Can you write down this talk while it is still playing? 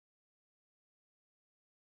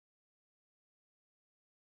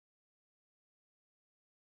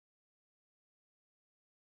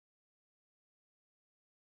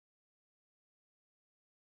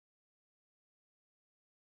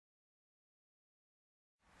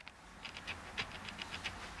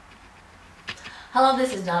Hello,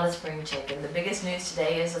 this is not a spring chicken. The biggest news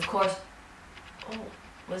today is, of course, oh,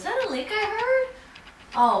 was that a leak I heard?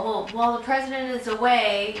 Oh, well, while the president is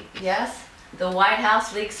away, yes, the White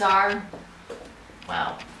House leaks are,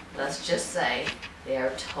 well, let's just say, they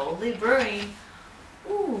are totally brewing.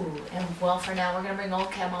 Ooh, and well, for now, we're going to bring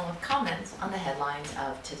Oldecam on with comments on the headlines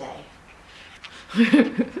of today.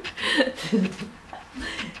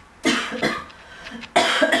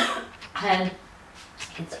 And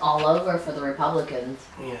it's all over for the Republicans.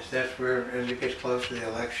 Yes, that's where, as it gets close to the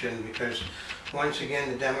election, because once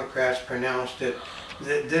again the Democrats pronounced that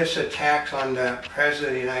this attacks on the President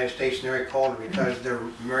of the United States, Eric Holder, because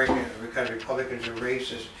because Republicans are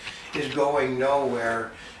racist, is going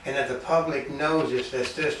nowhere, and that the public knows this.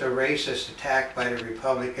 That's just a racist attack by the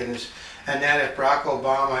Republicans, and that if Barack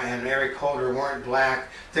Obama and Eric Holder weren't black,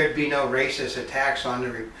 there'd be no racist attacks on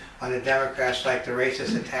the Democrats like the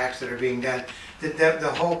racist attacks that are being done.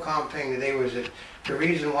 The whole thing today was that the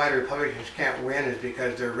reason why the Republicans can't win is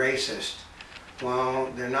because they're racist. Well,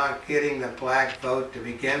 they're not getting the black vote to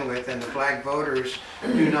begin with, and the black voters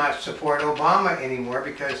do not support Obama anymore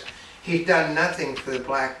because he's done nothing for the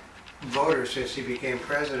black voters since he became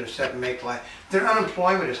president except make life. Their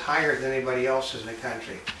unemployment is higher than anybody else's in the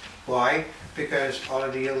country. Why? Because all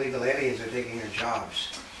of the illegal aliens are taking their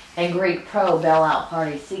jobs. And Greek pro-bailout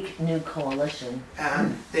parties seek new coalition.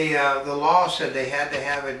 The law said they had to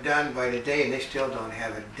have it done by today, and they still don't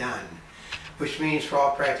have it done. Which means, for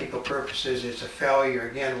all practical purposes, it's a failure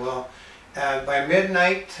again. Well, by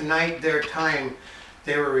midnight tonight, their time,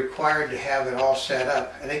 they were required to have it all set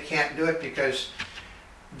up, and they can't do it because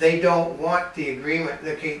they don't want the agreement.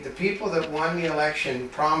 The people that won the election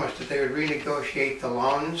promised that they would renegotiate the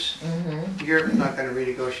loans. Europe's not going to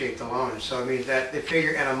renegotiate the loans, so it means that they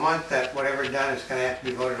figure in a month that whatever's done is going to have to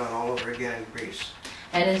be voted on all over again in Greece.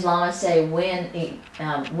 And Islamists say win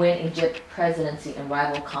Egypt presidency in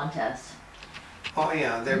rival contests. Oh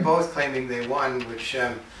yeah, they're both claiming they won, which,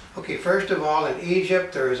 okay, first of all, in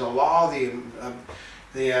Egypt there is a law, the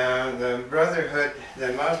Brotherhood,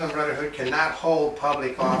 the Muslim Brotherhood cannot hold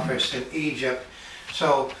public office in Egypt.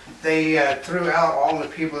 So they threw out all the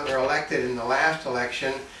people that were elected in the last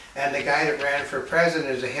election, and the guy that ran for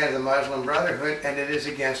president is the head of the Muslim Brotherhood, and it is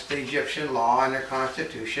against the Egyptian law and their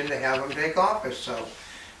constitution to have him take office. So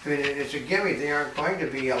I mean, it's a gimme. They aren't going to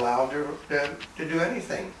be allowed to do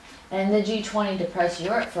anything. And the G20 to press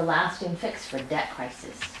Europe for lasting fix for debt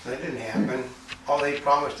crisis. That didn't happen. All they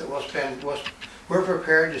promised that we're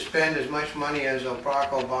prepared to spend as much money as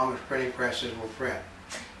Barack Obama's printing presses will print.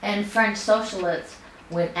 And French socialists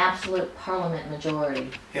win absolute parliament majority.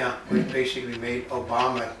 Yeah, we basically made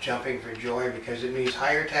Obama jumping for joy because it means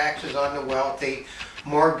higher taxes on the wealthy,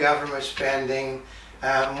 more government spending,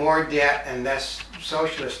 more debt, and that's,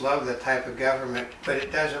 socialists love that type of government, but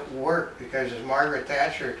it doesn't work because, as Margaret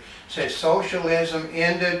Thatcher said, socialism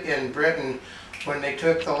ended in Britain when they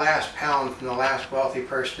took the last pound from the last wealthy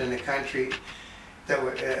person in the country.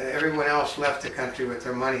 Everyone else left the country with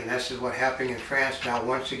their money, and this is what's happening in France now.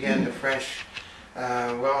 Once again, the French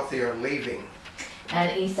wealthy are leaving. And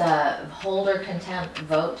Issa Holder contempt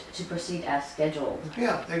vote to proceed as scheduled.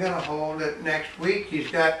 Yeah, they're going to hold it next week. He's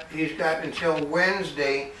got until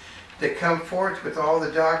Wednesday to come forth with all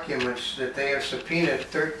the documents that they have subpoenaed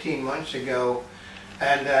 13 months ago.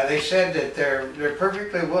 And they said that they're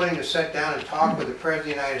perfectly willing to sit down and talk with the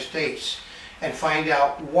President of the United States and find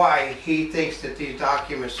out why he thinks that these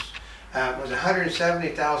documents, was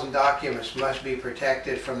 170,000 documents, must be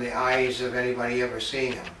protected from the eyes of anybody ever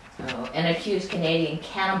seeing them. Oh, an accused Canadian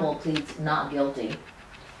cannibal pleads not guilty.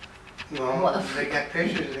 Well, they got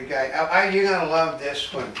pictures of the guy. You're going to love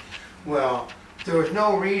this one. Well, there was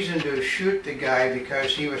no reason to shoot the guy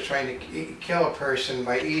because he was trying to kill a person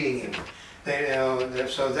by eating him.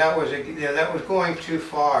 So that was going too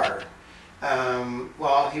far.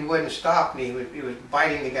 Well, he wouldn't stop me. He was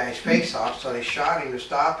biting the guy's face off, so they shot him to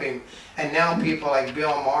stop him. And now people like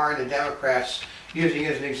Bill Maher and the Democrats using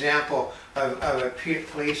it as an example of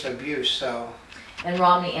police abuse. So. And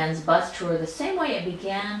Romney ends bus tour the same way it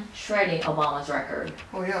began, shredding Obama's record.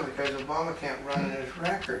 Oh yeah, because Obama can't run on his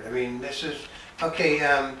record. I mean, this is okay.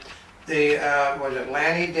 Was it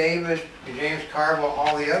Lanny Davis, James Carville,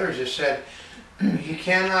 all the others have said he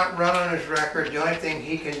cannot run on his record. The only thing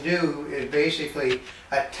he can do is basically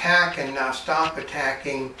attack and not stop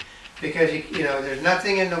attacking, because there's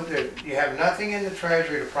nothing in you have nothing in the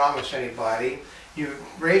Treasury to promise anybody.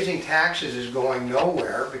 Raising taxes is going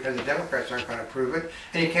nowhere because the Democrats aren't going to approve it,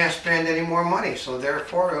 and you can't spend any more money. So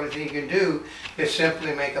therefore, the only thing you can do is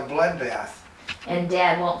simply make a bloodbath. And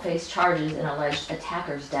Dad won't face charges in alleged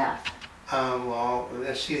attacker's death. Well,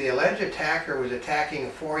 let's see, the alleged attacker was attacking a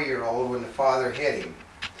 4-year-old when the father hit him.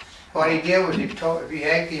 What he did was he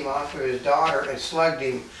yanked him off of his daughter and slugged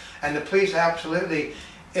him, and the police absolutely,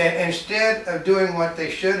 instead of doing what they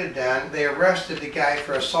should have done, they arrested the guy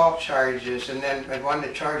for assault charges and then wanted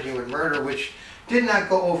to charge him with murder, which did not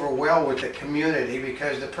go over well with the community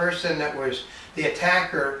because the person that was the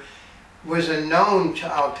attacker was a known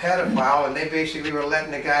child pedophile, and they basically were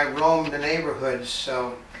letting the guy roam the neighborhoods.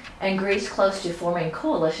 So. And Greece close to forming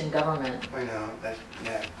coalition government. I know,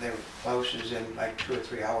 they're close as in like 2 or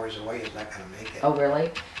 3 hours away is not going to make it. Oh,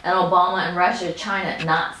 really? And Obama and Russia, China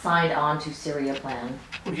not signed on to Syria plan.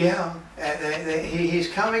 Yeah,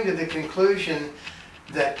 he's coming to the conclusion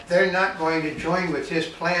that they're not going to join with his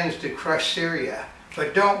plans to crush Syria.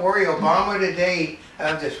 But don't worry, Obama today,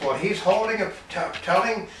 he's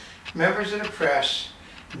telling members of the press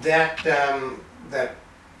that that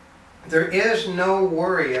there is no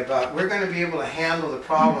worry about, we're going to be able to handle the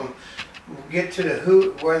problem, get to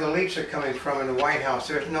where the leaks are coming from in the White House.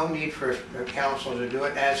 There's no need for counsel to do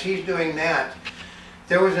it. As he's doing that,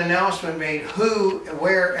 there was an announcement made who,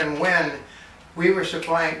 where, and when we were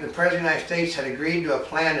supplying, the President of the United States had agreed to a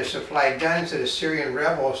plan to supply guns to the Syrian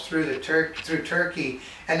rebels through Turkey,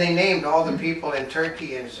 and they named all the people in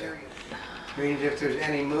Turkey and Syria. Means if there's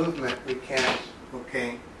any movement, we can't,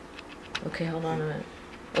 okay. Okay, hold on a minute.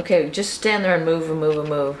 Okay, just stand there and move and move and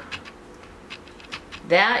move.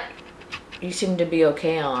 That you seem to be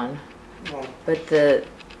okay on. Well, but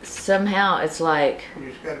somehow it's like... You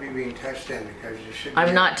just got to be being touched in because you should...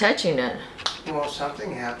 I'm not touching it. Well, something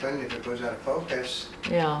happened if it goes out of focus.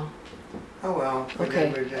 Yeah. Oh well.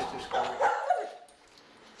 Okay. We're just discovering.